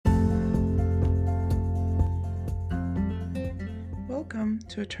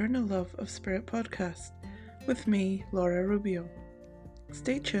to Eternal Love of Spirit podcast with me, Laura Rubio.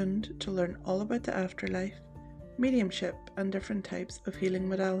 Stay tuned to learn all about the afterlife, mediumship, and different types of healing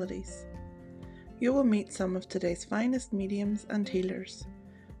modalities. You will meet some of today's finest mediums and healers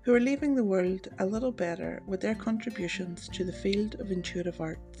who are leaving the world a little better with their contributions to the field of intuitive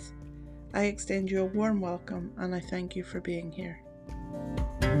arts. I extend you a warm welcome and I thank you for being here.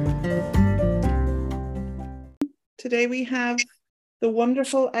 Today we have the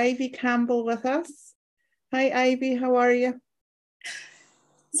wonderful Ivy Campbell with us. Hi Ivy, how are you?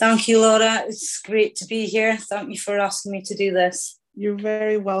 Thank you, Laura. It's great to be here. Thank you for asking me to do this. You're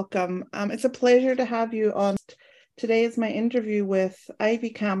very welcome. It's a pleasure to have you on. Today is my interview with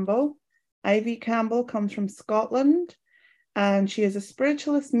Ivy Campbell. Ivy Campbell comes from Scotland and she is a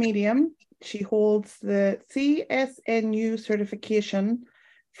spiritualist medium. She holds the CSNU certification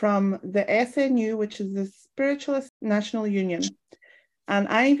from the SNU, which is the Spiritualist National Union. And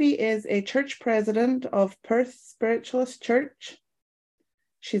Ivy is a church president of Perth Spiritualist Church.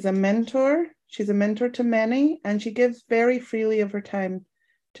 She's a mentor. She's a mentor to many, and she gives very freely of her time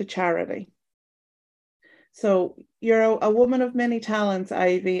to charity. So you're a woman of many talents,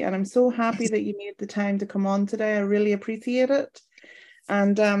 Ivy, and I'm so happy that you made the time to come on today. I really appreciate it.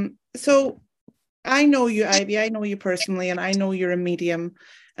 And so I know you, Ivy. I know you personally, and I know you're a medium,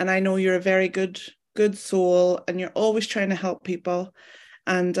 and I know you're a very good soul, and you're always trying to help people.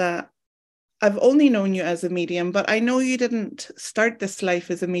 And I've only known you as a medium, but I know you didn't start this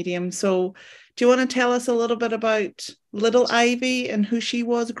life as a medium. So do you want to tell us a little bit about little Ivy and who she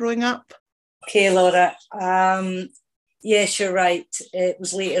was growing up? Okay, Laura. Yes, you're right. It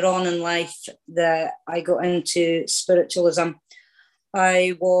was later on in life that I got into spiritualism.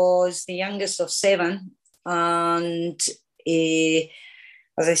 I was the youngest of 7, and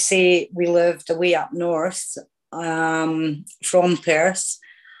as I say, we lived away up north from Perth.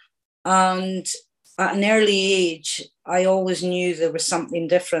 And at an early age, I always knew there was something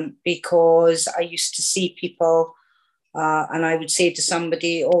different because I used to see people and I would say to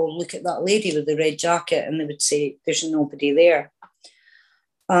somebody, oh, look at that lady with the red jacket. And they would say, there's nobody there.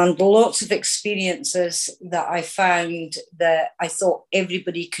 And lots of experiences that I found that I thought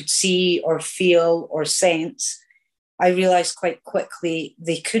everybody could see or feel or sense, I realised quite quickly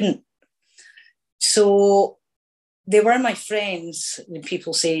they couldn't. So they were my friends. When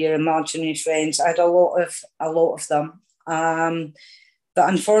people say your imaginary friends, I had a lot of them. But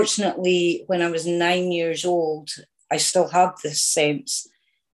unfortunately, when I was 9 years old, I still had this sense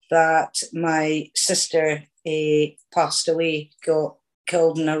that my sister passed away, got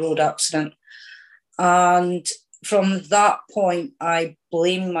killed in a road accident. And from that point, I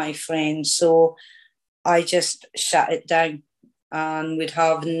blamed my friends. So I just shut it down and would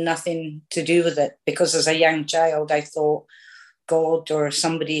have nothing to do with it, because as a young child, I thought God or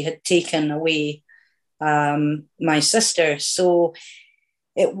somebody had taken away my sister. So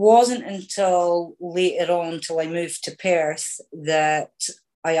it wasn't until later on, till I moved to Perth, that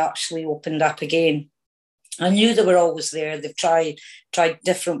I actually opened up again. I knew they were always there. They've tried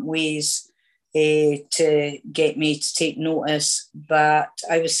different ways to get me to take notice, but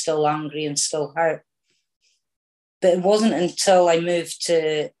I was still angry and still hurt. But it wasn't until I moved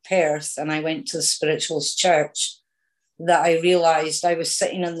to Perth and I went to the Spiritualist church that I realised I was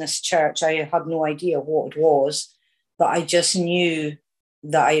sitting in this church. I had no idea what it was, but I just knew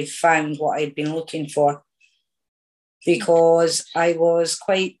that I had found what I had been looking for, because I was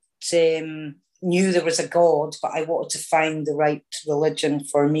quite knew there was a God, but I wanted to find the right religion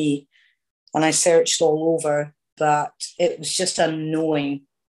for me. And I searched all over, but it was just unknowing.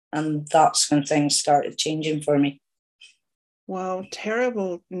 And that's when things started changing for me. Wow,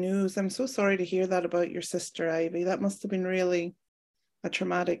 terrible news. I'm so sorry to hear that about your sister, Ivy. That must have been really a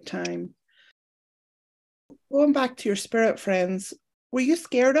traumatic time. Going back to your spirit friends, were you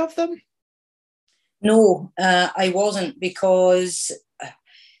scared of them? No, I wasn't, because,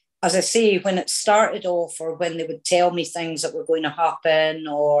 as I say, when it started off, or when they would tell me things that were going to happen,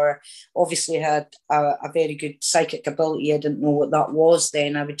 or obviously had a very good psychic ability, I didn't know what that was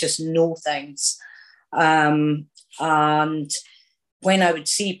then. I would just know things. And when I would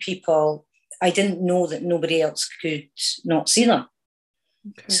see people, I didn't know that nobody else could not see them.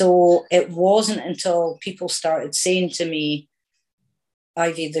 Okay. So it wasn't until people started saying to me,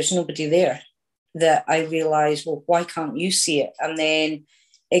 Ivy, there's nobody there, that I realised, well, why can't you see it? And then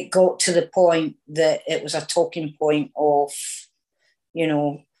it got to the point that it was a talking point of, you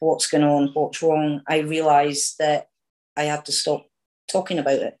know, what's going on, what's wrong. I realised that I had to stop talking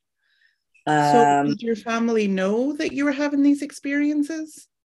about it. So did your family know that you were having these experiences?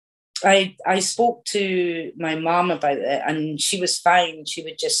 I spoke to my mum about it, and she was fine. She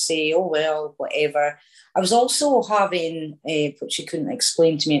would just say, "Oh well, whatever." I was also having, which she couldn't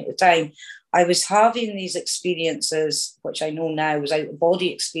explain to me at the time. I was having these experiences, which I know now was out of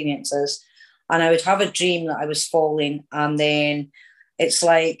body experiences, and I would have a dream that I was falling, and then it's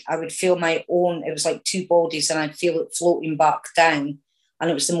like I would feel my own. It was like two bodies, and I'd feel it floating back down, and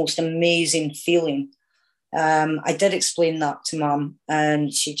it was the most amazing feeling. I did explain that to Mum,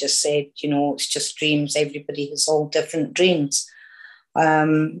 and she just said, it's just dreams. Everybody has all different dreams.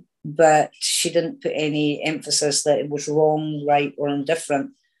 But she didn't put any emphasis that it was wrong, right, or indifferent.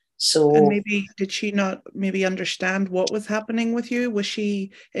 And So maybe did she not maybe understand what was happening with you? Was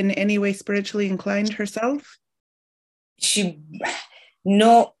she in any way spiritually inclined herself? she,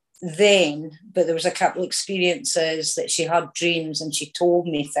 not then, but there was a couple of experiences that she had dreams and she told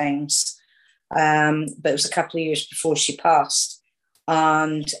me things. But it was a couple of years before she passed.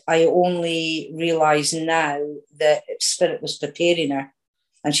 And I only realise now that Spirit was preparing her.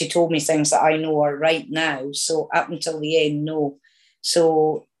 And she told me things that I know are right now. So up until the end, no.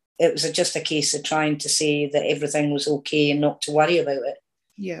 So it was just a case of trying to say that everything was okay and not to worry about it.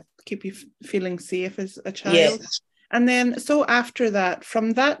 Yeah, keep you feeling safe as a child. Yeah. And then, so after that,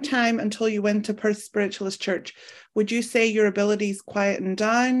 from that time until you went to Perth Spiritualist Church, would you say your abilities quietened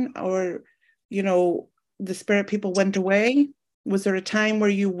down, or, the spirit people went away? Was there a time where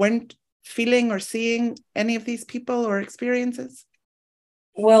you weren't feeling or seeing any of these people or experiences?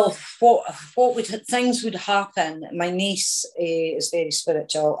 Well, what would things would happen? My niece is very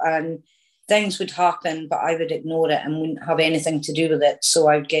spiritual, and things would happen, but I would ignore it and wouldn't have anything to do with it. So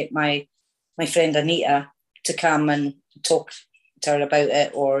I'd get my friend Anita to come and talk to her about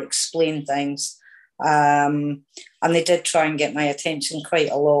it or explain things. And they did try and get my attention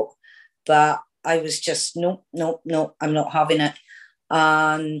quite a lot, but I was just no, I'm not having it.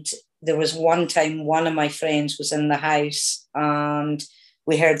 And there was one time one of my friends was in the house and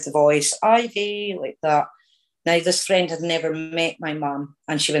we heard the voice, Ivy, like that. Now, this friend had never met my mum,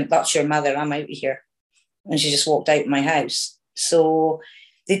 and she went, "That's your mother, I'm out of here." And she just walked out of my house. So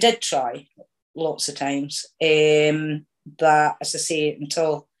they did try lots of times. But as I say,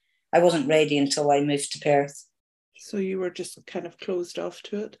 until I wasn't ready until I moved to Perth. So you were just kind of closed off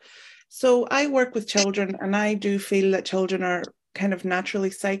to it. So I work with children, and I do feel that children are kind of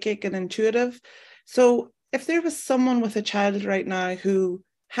naturally psychic and intuitive. So if there was someone with a child right now who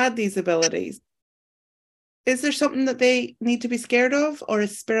had these abilities, is there something that they need to be scared of, or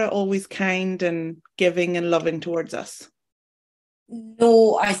is spirit always kind and giving and loving towards us?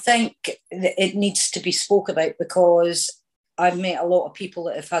 No, I think it needs to be spoke about, because I've met a lot of people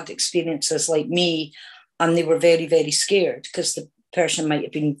that have had experiences like me, and they were very, very scared because the person might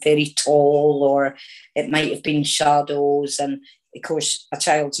have been very tall, or it might have been shadows. And of course, a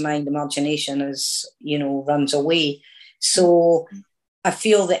child's mind imagination runs away. So I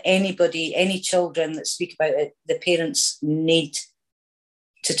feel that any children that speak about it, the parents need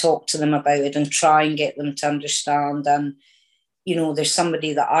to talk to them about it and try and get them to understand. And there's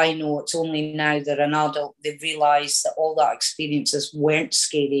somebody that I know, it's only now they're an adult, they've realised that all that experiences weren't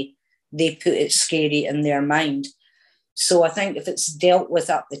scary. They put it scary in their mind. So I think if it's dealt with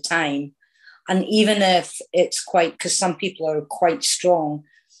at the time, and even if it's because some people are quite strong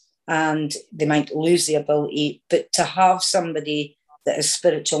and they might lose the ability, but to have somebody that has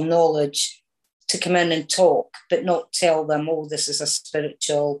spiritual knowledge to come in and talk, but not tell them, "Oh, this is a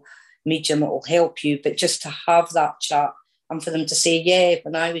spiritual medium that will help you," but just to have that chat. And for them to say, "Yeah,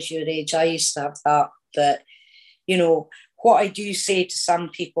 when I was your age, I used to have that." But, what I do say to some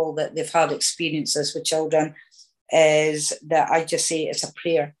people that they've had experiences with children is that I just say it's a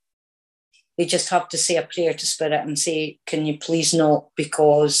prayer. They just have to say a prayer to Spirit and say, "Can you please not?"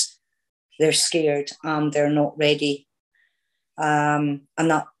 Because they're scared and they're not ready. And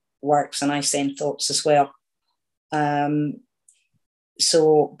that works. And I send thoughts as well. But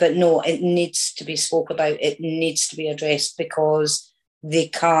no, it needs to be spoke about. It needs to be addressed, because they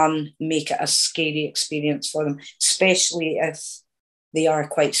can make it a scary experience for them, especially if they are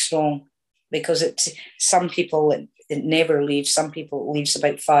quite strong. Because some people it never leaves. Some people it leaves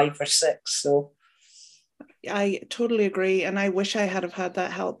about 5 or 6. So I totally agree. And I wish I had have had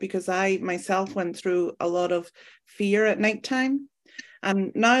that help, because I myself went through a lot of fear at nighttime.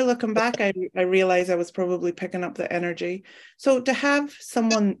 And now looking back, I realize I was probably picking up the energy. So to have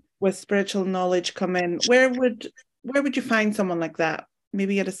someone with spiritual knowledge come in, where would you find someone like that?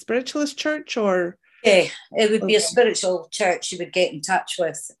 Maybe at a spiritualist church, or? Yeah, it would be a spiritual church you would get in touch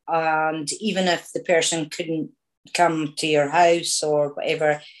with. And even if the person couldn't come to your house or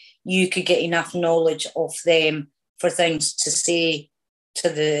whatever, you could get enough knowledge of them for things to say to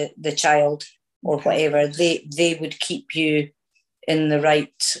the child or whatever. They would keep you in the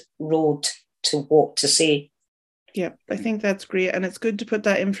right road to what to say. Yeah, I think that's great. And it's good to put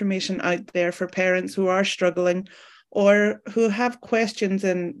that information out there for parents who are struggling or who have questions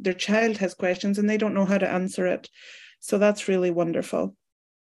and their child has questions and they don't know how to answer it. So that's really wonderful.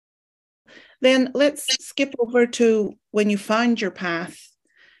 Then let's skip over to when you found your path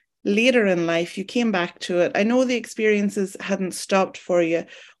later in life. You came back to it. I know the experiences hadn't stopped for you.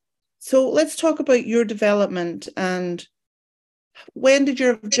 So let's talk about your development, and when did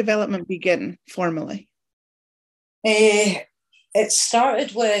your development begin formally? It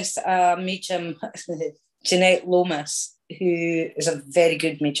started with a medium, Jeanette Lomas, who is a very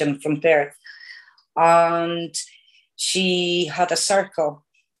good medium from Perth. And she had a circle,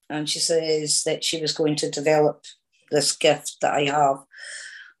 and she says that she was going to develop this gift that I have.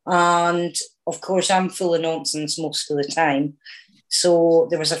 And of course, I'm full of nonsense most of the time. So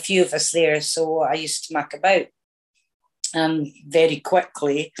there was a few of us there. So I used to muck about. And very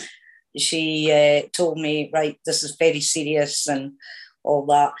quickly, she told me, right, this is very serious and all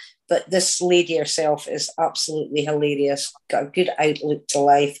that. But this lady herself is absolutely hilarious, got a good outlook to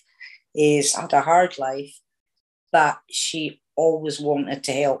life, had a hard life, but she always wanted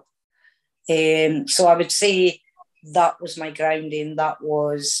to help. So I would say that was my grounding.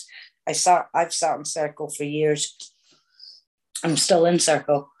 I've sat in circle for years. I'm still in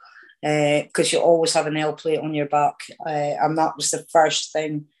circle because you always have an L plate on your back. And that was the first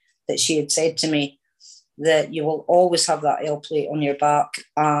thing that she had said to me, that you will always have that L plate on your back,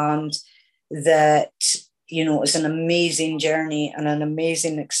 and that, it's an amazing journey and an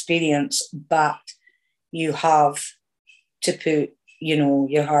amazing experience, but you have to put,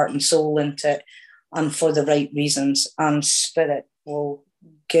 your heart and soul into it, and for the right reasons, and spirit will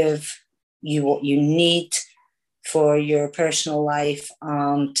give you what you need for your personal life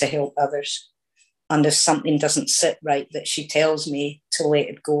and to help others. And if something doesn't sit right, that she tells me to let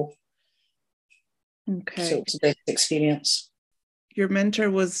it go. Okay. So it's the best experience. Your mentor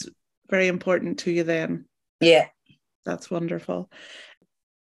was very important to you then. Yeah. That's wonderful.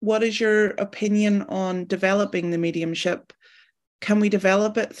 What is your opinion on developing the mediumship? Can we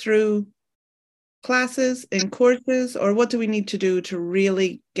develop it through classes, in courses, or what do we need to do to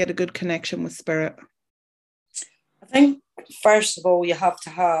really get a good connection with spirit? I think, first of all, you have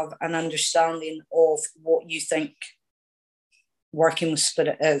to have an understanding of what you think working with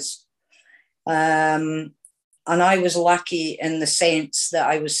spirit is. And I was lucky in the sense that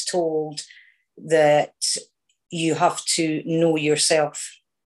I was told that you have to know yourself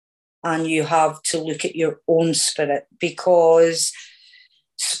and you have to look at your own spirit, because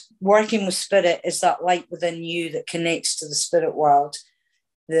working with spirit is that light within you that connects to the spirit world,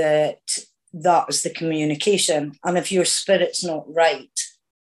 that is the communication. And if your spirit's not right,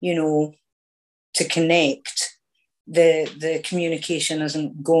 to connect, the communication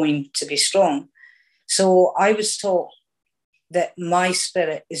isn't going to be strong. So I was taught that my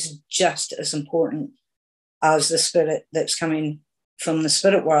spirit is just as important as the spirit that's coming from the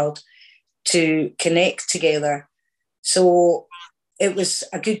spirit world, to connect together. So it was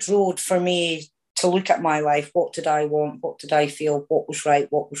a good road for me to look at my life. What did I want? What did I feel? What was right?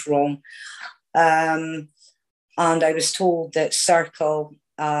 What was wrong? And I was told that circle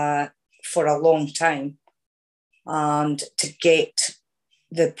for a long time, and to get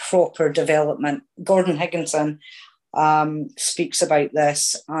the proper development. Gordon Higginson speaks about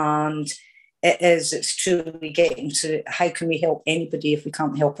this, and it's truly getting to how can we help anybody if we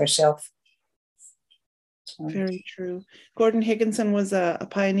can't help ourselves. Very true. Gordon Higginson was a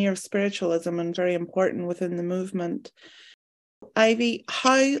pioneer of spiritualism and very important within the movement. Ivy,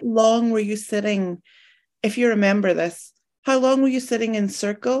 how long were you sitting, if you remember this, how long were you sitting in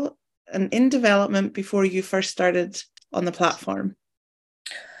circle and in development before you first started on the platform?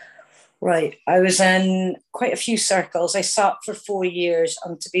 Right. I was in quite a few circles. I sat for 4 years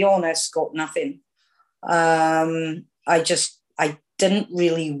and, to be honest, got nothing. I didn't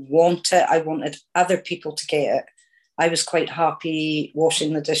really want it. I wanted other people to get it. I was quite happy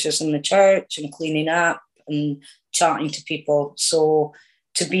washing the dishes in the church and cleaning up and chatting to people. So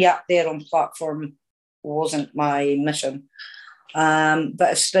to be up there on platform wasn't my mission.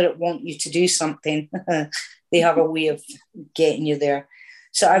 But if spirit want you to do something, they have a way of getting you there.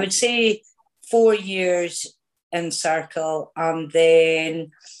 So I would say 4 years in circle, and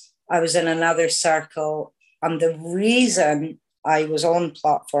then I was in another circle. And the reason I was on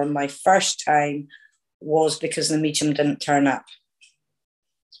platform my first time was because the medium didn't turn up.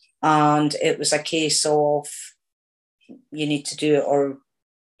 And it was a case of you need to do it or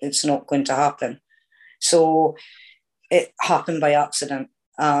it's not going to happen. So it happened by accident,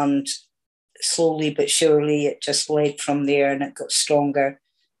 and slowly but surely it just led from there, and it got stronger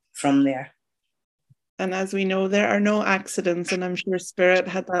from there. And as we know, there are no accidents, and I'm sure Spirit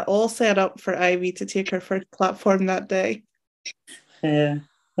had that all set up for Ivy to take her first platform that day. Yeah.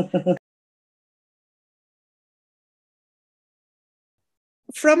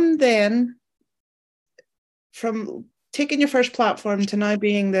 From then, from taking your first platform to now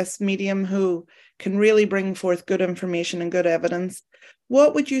being this medium who can really bring forth good information and good evidence,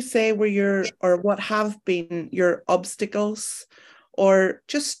 what would you say were what have been your obstacles or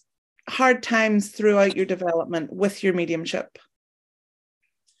just hard times throughout your development with your mediumship?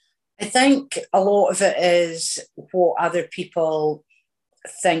 I think a lot of it is what other people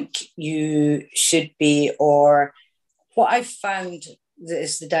think you should be, or what I've found that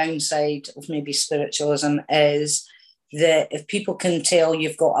is the downside of maybe spiritualism is that if people can tell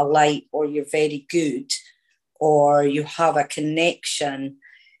you've got a light, or you're very good, or you have a connection,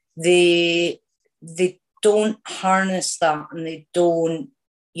 they don't harness that, and they don't,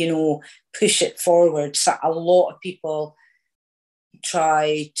 push it forward. So a lot of people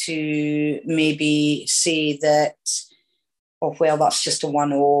try to maybe say that, oh, well, that's just a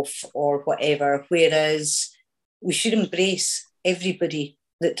one-off or whatever, whereas we should embrace everybody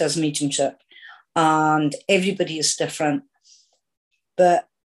that does mediumship, and everybody is different. But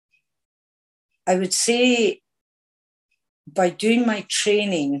I would say by doing my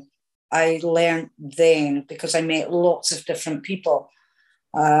training, I learned then, because I met lots of different people.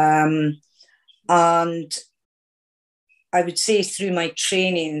 And I would say through my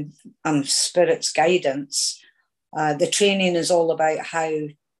training and Spirit's guidance, the training is all about how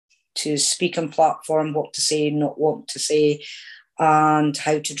to speak on platform, what to say, not what to say, and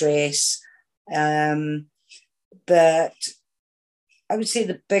how to dress. But I would say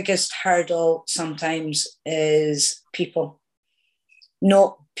the biggest hurdle sometimes is people,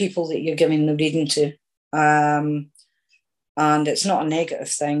 not people that you're giving the reading to. And it's not a negative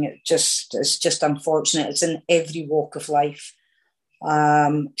thing. It's just unfortunate. It's in every walk of life.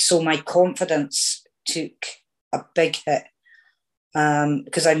 So my confidence took a big hit,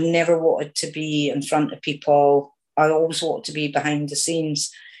 because I never wanted to be in front of people. I always wanted to be behind the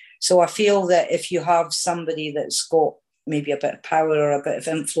scenes. So I feel that if you have somebody that's got maybe a bit of power or a bit of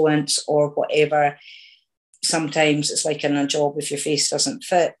influence or whatever, sometimes it's like in a job, if your face doesn't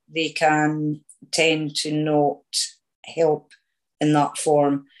fit, they can tend to not help in that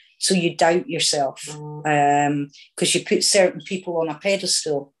form. So you doubt yourself, because you put certain people on a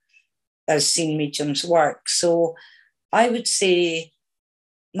pedestal as seeing mediums work. So I would say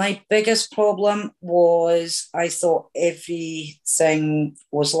my biggest problem was I thought everything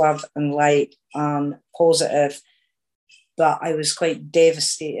was love and light and positive, but I was quite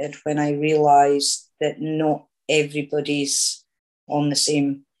devastated when I realised that not everybody's on the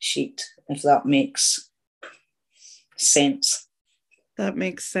same sheet, if that makes sense. That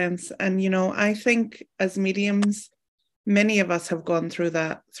makes sense. And, I think as mediums, many of us have gone through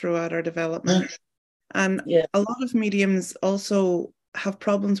that throughout our development. And a lot of mediums also have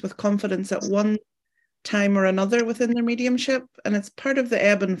problems with confidence at one time or another within their mediumship. And it's part of the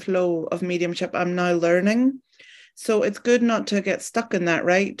ebb and flow of mediumship I'm now learning. So it's good not to get stuck in that,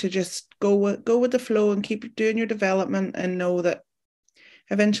 right? To just go with the flow and keep doing your development and know that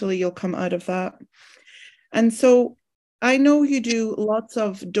eventually you'll come out of that. And so I know you do lots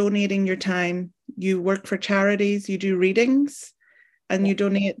of donating your time. You work for charities, you do readings, and you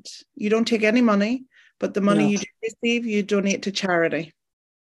donate. You don't take any money, but the money you do receive, you donate to charity.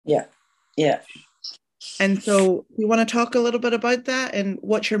 Yeah. And so you want to talk a little bit about that and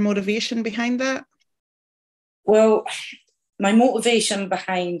what's your motivation behind that? Well, my motivation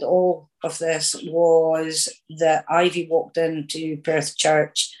behind all of this was that Ivy walked into Perth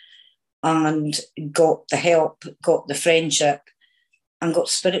Church and got the help, got the friendship, and got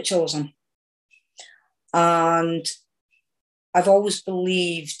spiritualism. And I've always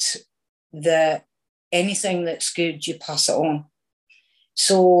believed that anything that's good, you pass it on.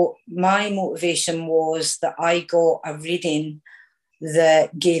 So my motivation was that I got a reading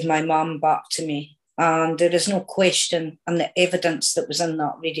that gave my mum back to me. And there is no question on the evidence that was in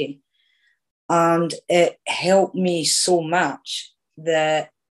that reading. And it helped me so much that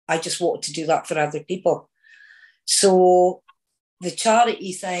I just wanted to do that for other people. So the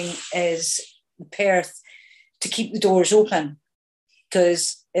charity thing is Perth, to keep the doors open,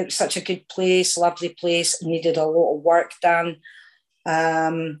 because it was such a good place, lovely place, needed a lot of work done.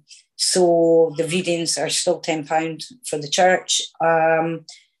 So the readings are still £10 for the church.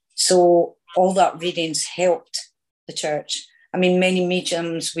 So all that readings helped the church. I mean, many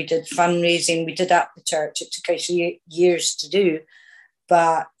mediums, we did fundraising, we did at the church. It took us years to do,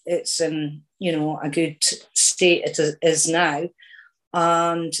 but it's in, a good state it is now.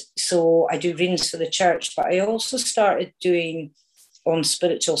 And so I do readings for the church, but I also started doing on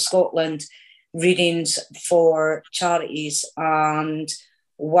Spiritual Scotland readings for charities, and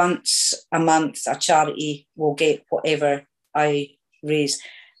once a month a charity will get whatever I raise.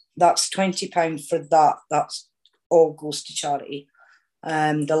 That's £20 for that. That's all goes to charity.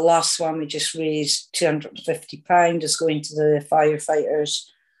 The last one we just raised £250 is going to the firefighters.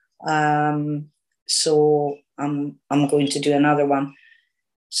 So I'm going to do another one.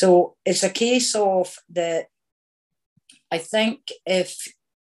 So it's a case of that. I think if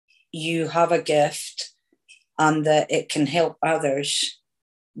you have a gift and that it can help others,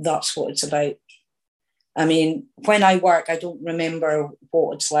 that's what it's about. I mean, when I work, I don't remember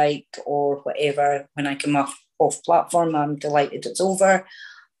what it's like or whatever. When I come off platform, I'm delighted it's over.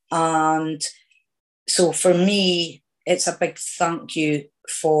 And so for me, it's a big thank you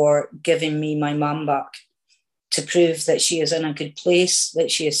for giving me my mum back, to prove that she is in a good place,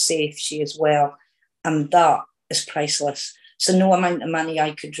 that she is safe, she is well. And that is priceless. So no amount of money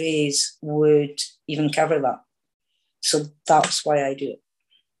I could raise would even cover that. So that's why I do it.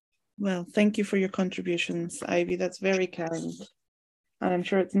 Well, thank you for your contributions, Ivy. That's very kind. And I'm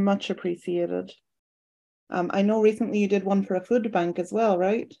sure it's much appreciated. I know recently you did one for a food bank as well,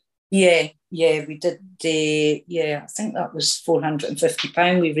 right? Yeah, we did. I think that was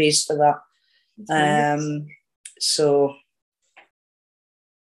 £450 we raised for that. So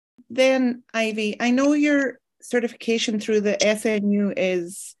then, Ivy, I know your certification through the CSNU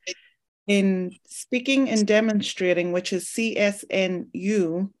is in speaking and demonstrating, which is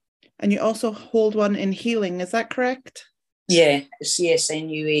CSNU, and you also hold one in healing. Is that correct? Yeah,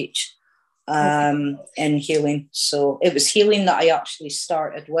 CSNUH in healing. So it was healing that I actually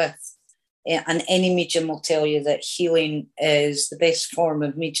started with. And any medium will tell you that healing is the best form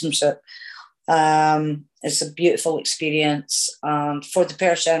of mediumship. It's a beautiful experience for the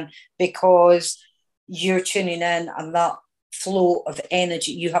person, because you're tuning in, and that flow of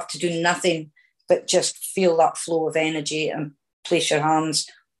energy, you have to do nothing but just feel that flow of energy and place your hands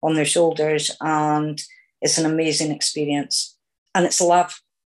on their shoulders, and it's an amazing experience. And it's love.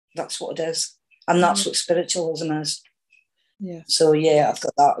 That's what it is. And that's what spiritualism is. Yeah. So yeah, I've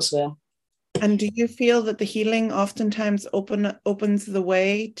got that as well. And do you feel that the healing oftentimes opens the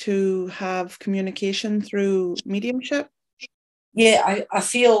way to have communication through mediumship? Yeah, I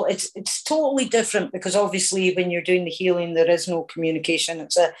feel it's totally different, because obviously when you're doing the healing, there is no communication.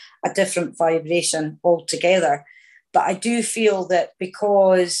 It's a different vibration altogether. But I do feel that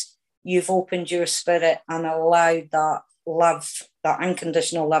because you've opened your spirit and allowed that love, that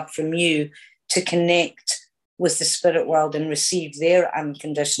unconditional love from you, to connect with the spirit world and receive their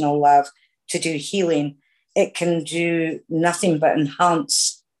unconditional love to do healing, it can do nothing but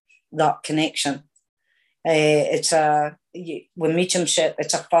enhance that connection. With mediumship,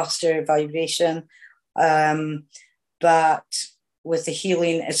 it's a faster vibration, but with the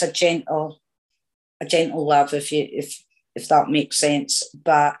healing, it's a gentle love, if that makes sense.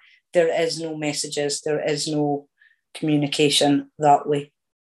 But there is no messages, there is no communication that way.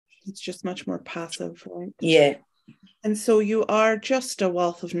 It's just much more passive, right? Yeah. And so you are just a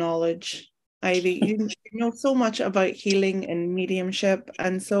wealth of knowledge, Ivy. You know so much about healing and mediumship,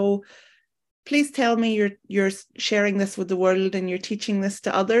 and so please tell me you're sharing this with the world and you're teaching this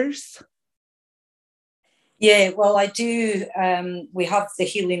to others. Yeah, well, I do. We have the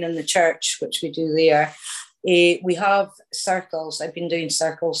healing in the church, which we do there. We have circles. I've been doing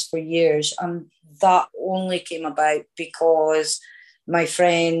circles for years, and that only came about because my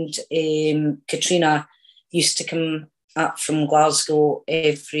friend Katrina used to come up from Glasgow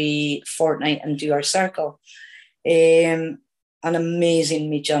every fortnight and do our circle. An amazing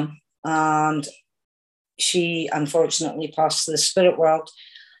medium. And she unfortunately passed to the spirit world,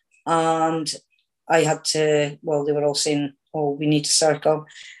 and I had to, well, they were all saying, oh, we need to circle.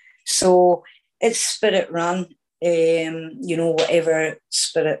 So it's spirit run, whatever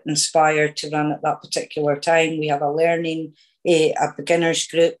spirit inspired to run at that particular time. We have a learning, a beginner's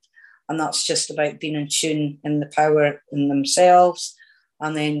group, and that's just about being in tune in the power in themselves,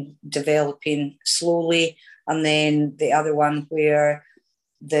 and then developing slowly. And then the other one where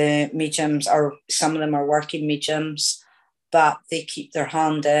the mediums are, some of them are working mediums, but they keep their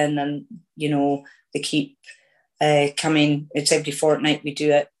hand in, and, they keep coming. It's every fortnight we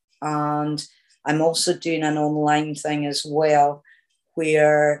do it. And I'm also doing an online thing as well,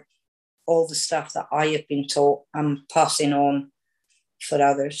 where all the stuff that I have been taught, I'm passing on for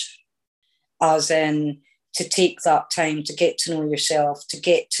others. As in, to take that time to get to know yourself, to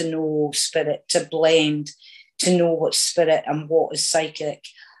get to know spirit, to blend, to know what's spirit and what is psychic.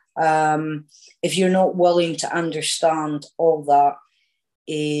 If you're not willing to understand all that,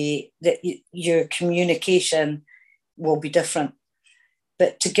 your communication will be different.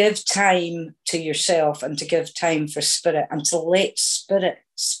 But to give time to yourself and to give time for spirit and to let spirit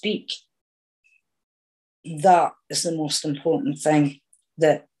speak, that is the most important thing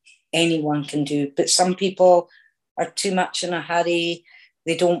that anyone can do. But some people are too much in a hurry.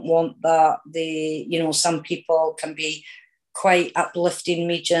 They don't want that. Some people can be quite uplifting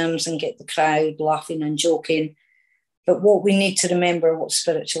mediums and get the crowd laughing and joking. But what we need to remember, what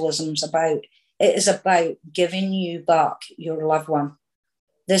spiritualism is about, it is about giving you back your loved one.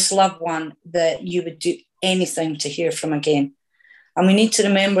 This loved one that you would do anything to hear from again. And we need to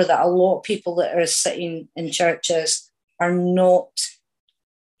remember that a lot of people that are sitting in churches are not,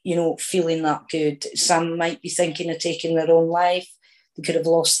 feeling that good. Some might be thinking of taking their own life. They could have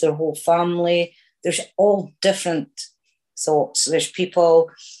lost their whole family. There's all different thoughts. There's people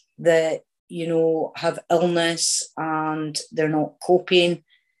that, have illness and they're not coping.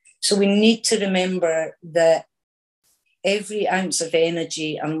 So we need to remember that every ounce of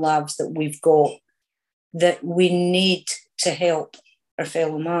energy and love that we've got, that we need to help our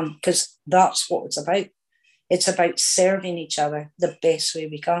fellow man, because that's what it's about. It's about serving each other the best way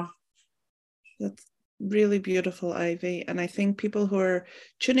we can. That's really beautiful, Ivy. And I think people who are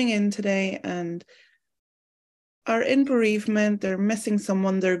tuning in today and are in bereavement, they're missing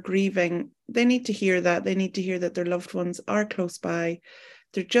someone, they're grieving, they need to hear that. They need to hear that their loved ones are close by.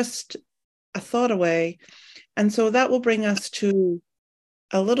 They're just a thought away. And so that will bring us to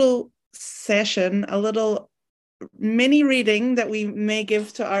a little session, a little mini reading that we may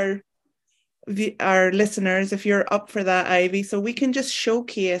give to our listeners, if you're up for that, Ivy. So we can just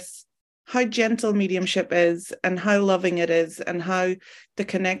showcase how gentle mediumship is and how loving it is and how the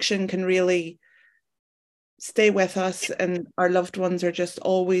connection can really stay with us and our loved ones are just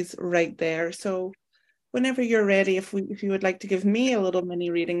always right there. So whenever you're ready, if you would like to give me a little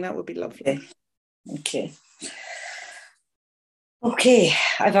mini reading, that would be lovely. Okay,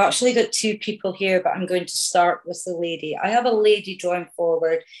 I've actually got two people here, but I'm going to start with the lady. I have a lady drawing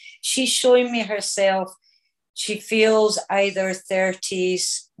forward. She's showing me herself. She feels either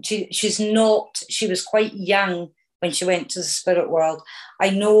 30s. She's not, she was quite young when she went to the spirit world.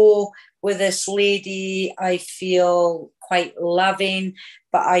 I know with this lady, I feel quite loving,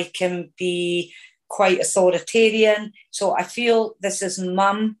 but I can be quite authoritarian. So I feel this is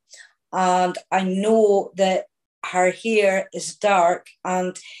mum, and I know that her hair is dark,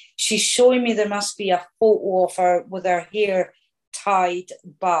 and she's showing me there must be a photo of her with her hair tied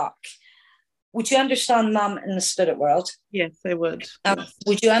back. Would you understand mum in the spirit world? Yes, I would.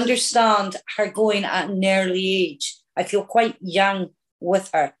 Would you understand her going at an early age? I feel quite young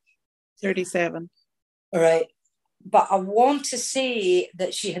with her. 37. All right. But I want to say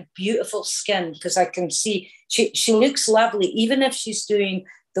that she had beautiful skin, because I can see she looks lovely, even if she's doing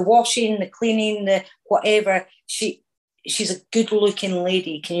the washing, the cleaning, the whatever. She's a good looking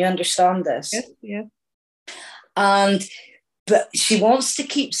lady. Can you understand this? Yes, yeah. But she wants to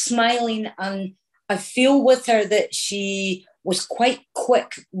keep smiling, and I feel with her that she was quite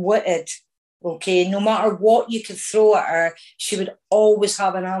quick-witted. Okay, no matter what you could throw at her, she would always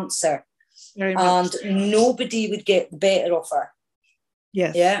have an answer. Very much. And nobody would get the better of her.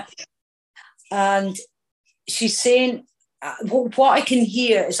 Yes. Yeah. And she's saying, what I can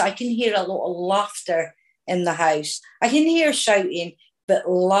hear is I can hear a lot of laughter in the house. I can hear shouting, but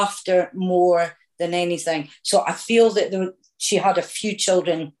laughter more than anything. So I feel that she had a few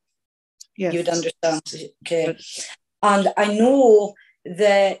children. Yes. You would understand. Okay. Good. And I know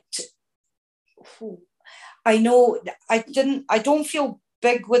that I don't feel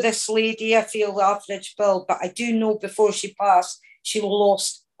big with this lady. I feel the average build, but I do know before she passed, she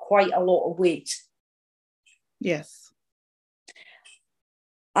lost quite a lot of weight. Yes.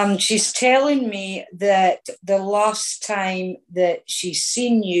 And she's telling me that the last time that she's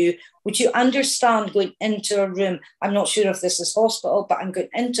seen you, would you understand going into a room? I'm not sure if this is hospital, but I'm going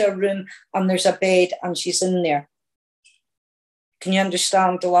into a room and there's a bed and she's in there. Can you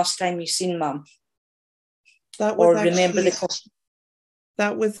understand the last time you've seen mum? That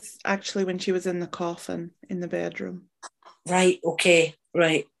was actually when she was in the coffin in the bedroom. Right, okay,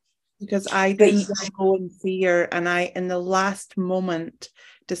 right. Because I didn't go and see her, and I, in the last moment,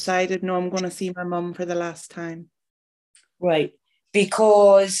 decided, no, I'm going to see my mum for the last time. Right,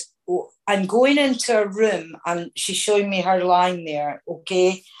 because I'm going into a room and she's showing me her lying there,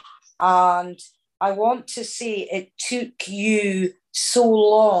 okay? And I want to say it took you so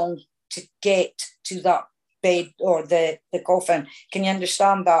long to get to that bed or the coffin. Can you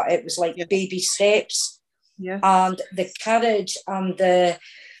understand that? It was like baby steps. Yeah. And the courage and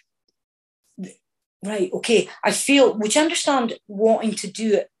right, okay. I feel, would you understand wanting to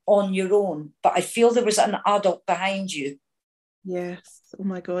do it on your own? But I feel there was an adult behind you. Yes. Oh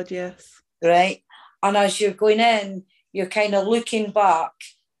my God, yes. Right. And as you're going in, you're kind of looking back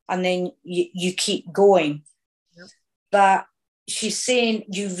and then you keep going. Yep. But she's saying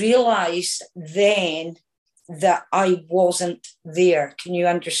you realised then that I wasn't there. Can you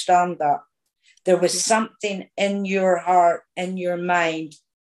understand that? There was something in your heart, in your mind,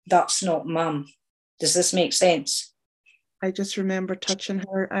 that's not mum. Does this make sense? I just remember touching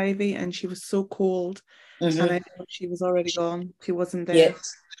her, Ivy, and she was so cold. Mm-hmm. And I know she was already gone. She wasn't there. Yeah.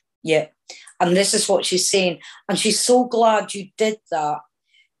 Yeah. And this is what she's saying. And she's so glad you did that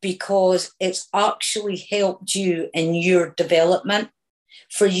because it's actually helped you in your development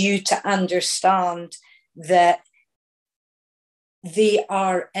for you to understand that they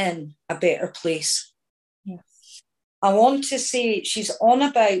are in a better place. Yes. I want to say she's on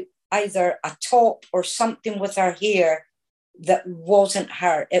about either a top or something with her hair that wasn't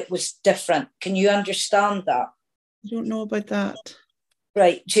her. It was different. Can you understand that? I don't know about that.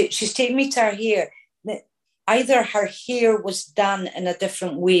 Right. She's taking me to her hair. Either her hair was done in a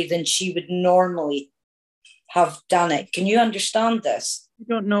different way than she would normally have done it. Can you understand this? I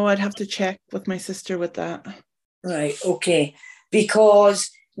don't know. I'd have to check with my sister with that. Right. Okay. Because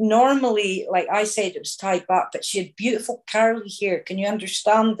normally, like I said, it was tied back, but she had beautiful curly hair. Can you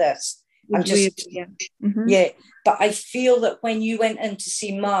understand this? Yeah. Mm-hmm. Yeah. But I feel that when you went in to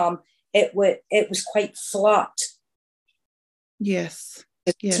see Mum, it was quite flat. Yes.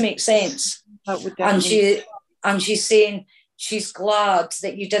 Does this make sense? That would definitely. And she's saying she's glad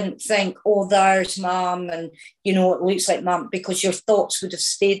that you didn't think, oh, there's Mum, and it looks like Mum, because your thoughts would have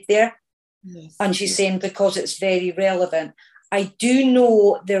stayed there. Yes. And she's saying because it's very relevant. I do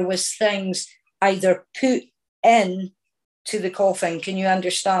know there was things either put in to the coffin. Can you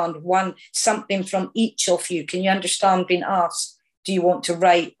understand? Something from each of you. Can you understand being asked, do you want to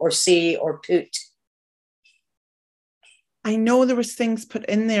write or say or put? I know there was things put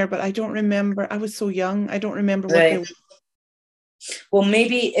in there, but I don't remember. I was so young. I don't remember what they were. Well,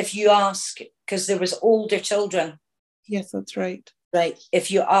 maybe if you ask, because there was older children. Yes, that's right. Right. If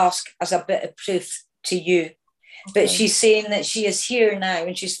you ask as a bit of proof to you. Okay. But she's saying that she is here now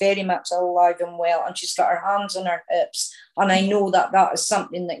and she's very much alive and well, and she's got her hands on her hips. And I know that is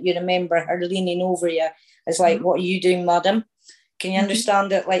something that you remember her leaning over you. It's like, what are you doing, madam? Can you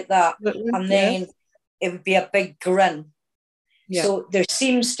understand it like that? And then it would be a big grin. Yeah. So there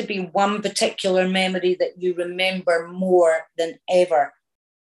seems to be one particular memory that you remember more than ever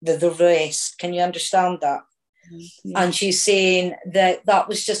the rest. Can you understand that? Yeah. And she's saying that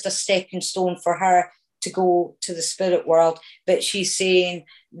was just a stepping stone for her to go to the spirit world. But she's saying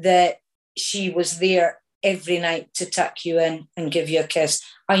that she was there every night to tuck you in and give you a kiss.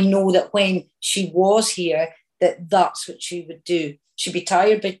 I know that when she was here, that's what she would do. She'd be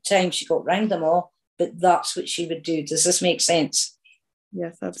tired by the time she got round them all, but that's what she would do. Does this make sense?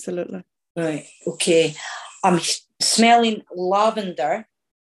 Yes, absolutely. Right. Okay. I'm smelling lavender.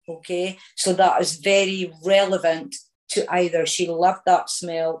 Okay. So that is very relevant to either she loved that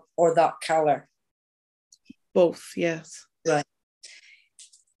smell or that colour. Both, yes. Right.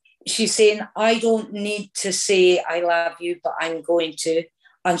 She's saying, I don't need to say I love you, but I'm going to.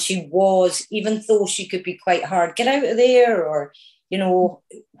 And she was, even though she could be quite hard, get out of there, or,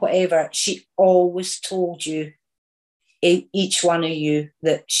 whatever, she always told you, each one of you,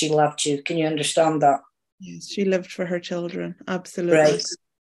 that she loved you. Can you understand that? Yes, she lived for her children. Absolutely. Right.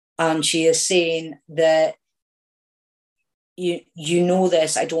 And she is saying that you know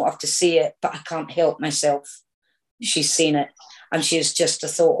this, I don't have to say it, but I can't help myself. She's saying it, and she is just a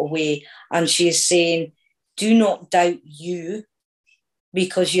thought away. And she is saying, do not doubt you,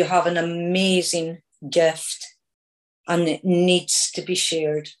 because you have an amazing gift and it needs to be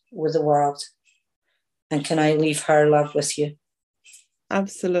shared with the world. And can I leave her love with you?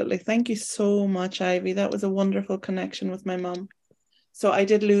 Absolutely. Thank you so much, Ivy. That was a wonderful connection with my mum. So I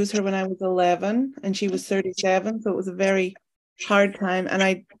did lose her when I was 11 and she was 37. So it was a very hard time. And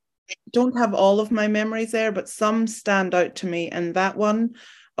I don't have all of my memories there, but some stand out to me. And that one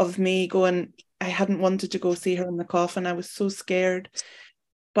of me going, I hadn't wanted to go see her in the coffin. I was so scared.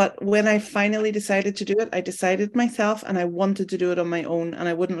 But when I finally decided to do it, I decided myself and I wanted to do it on my own and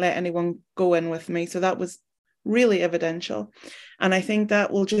I wouldn't let anyone go in with me. So that was really evidential. And I think that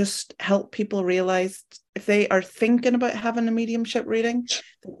will just help people realize if they are thinking about having a mediumship reading,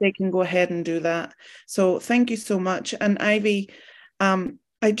 that they can go ahead and do that. So thank you so much. And Ivy,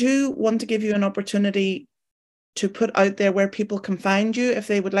 I do want to give you an opportunity to put out there where people can find you if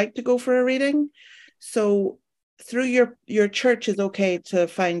they would like to go for a reading. So through your church is okay to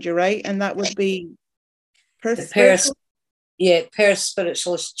find you, right? And that would be Perth Spiritual? Perth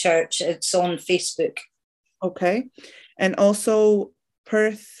Spiritualist Church. It's on Facebook. Okay. And also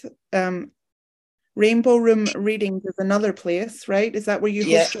Perth Rainbow Room Readings is another place, right? Is that where you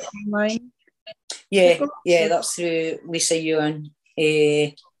host it online? Yeah, that's through Lisa Ewan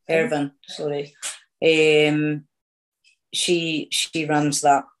Irvin, sorry. She runs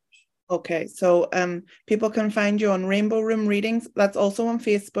that. Okay, so people can find you on Rainbow Room Readings. That's also on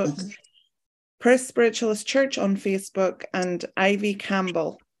Facebook. Perth Spiritualist Church on Facebook, and Ivy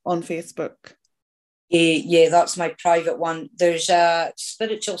Campbell on Facebook. Yeah, that's my private one. There's a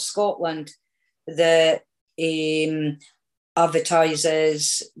Spiritual Scotland that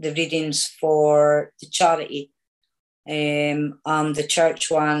advertises the readings for the charity, and the church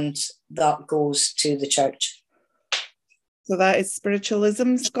ones that goes to the church. So that is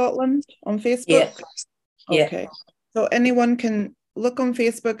Spiritualism Scotland on Facebook? Yeah. Okay. So anyone can look on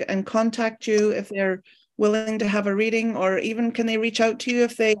Facebook and contact you if they're willing to have a reading, or even can they reach out to you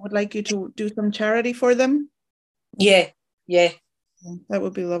if they would like you to do some charity for them? Yeah. That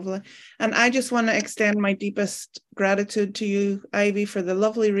would be lovely. And I just want to extend my deepest gratitude to you, Ivy, for the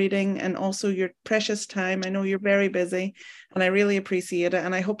lovely reading and also your precious time. I know you're very busy and I really appreciate it.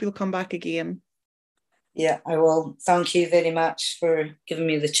 And I hope you'll come back again. Yeah, I will. Thank you very much for giving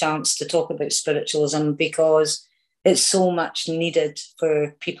me the chance to talk about spiritualism, because it's so much needed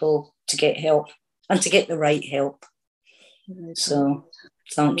for people to get help and to get the right help. So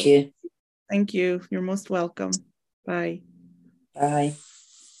thank you. Thank you. You're most welcome. Bye. Bye.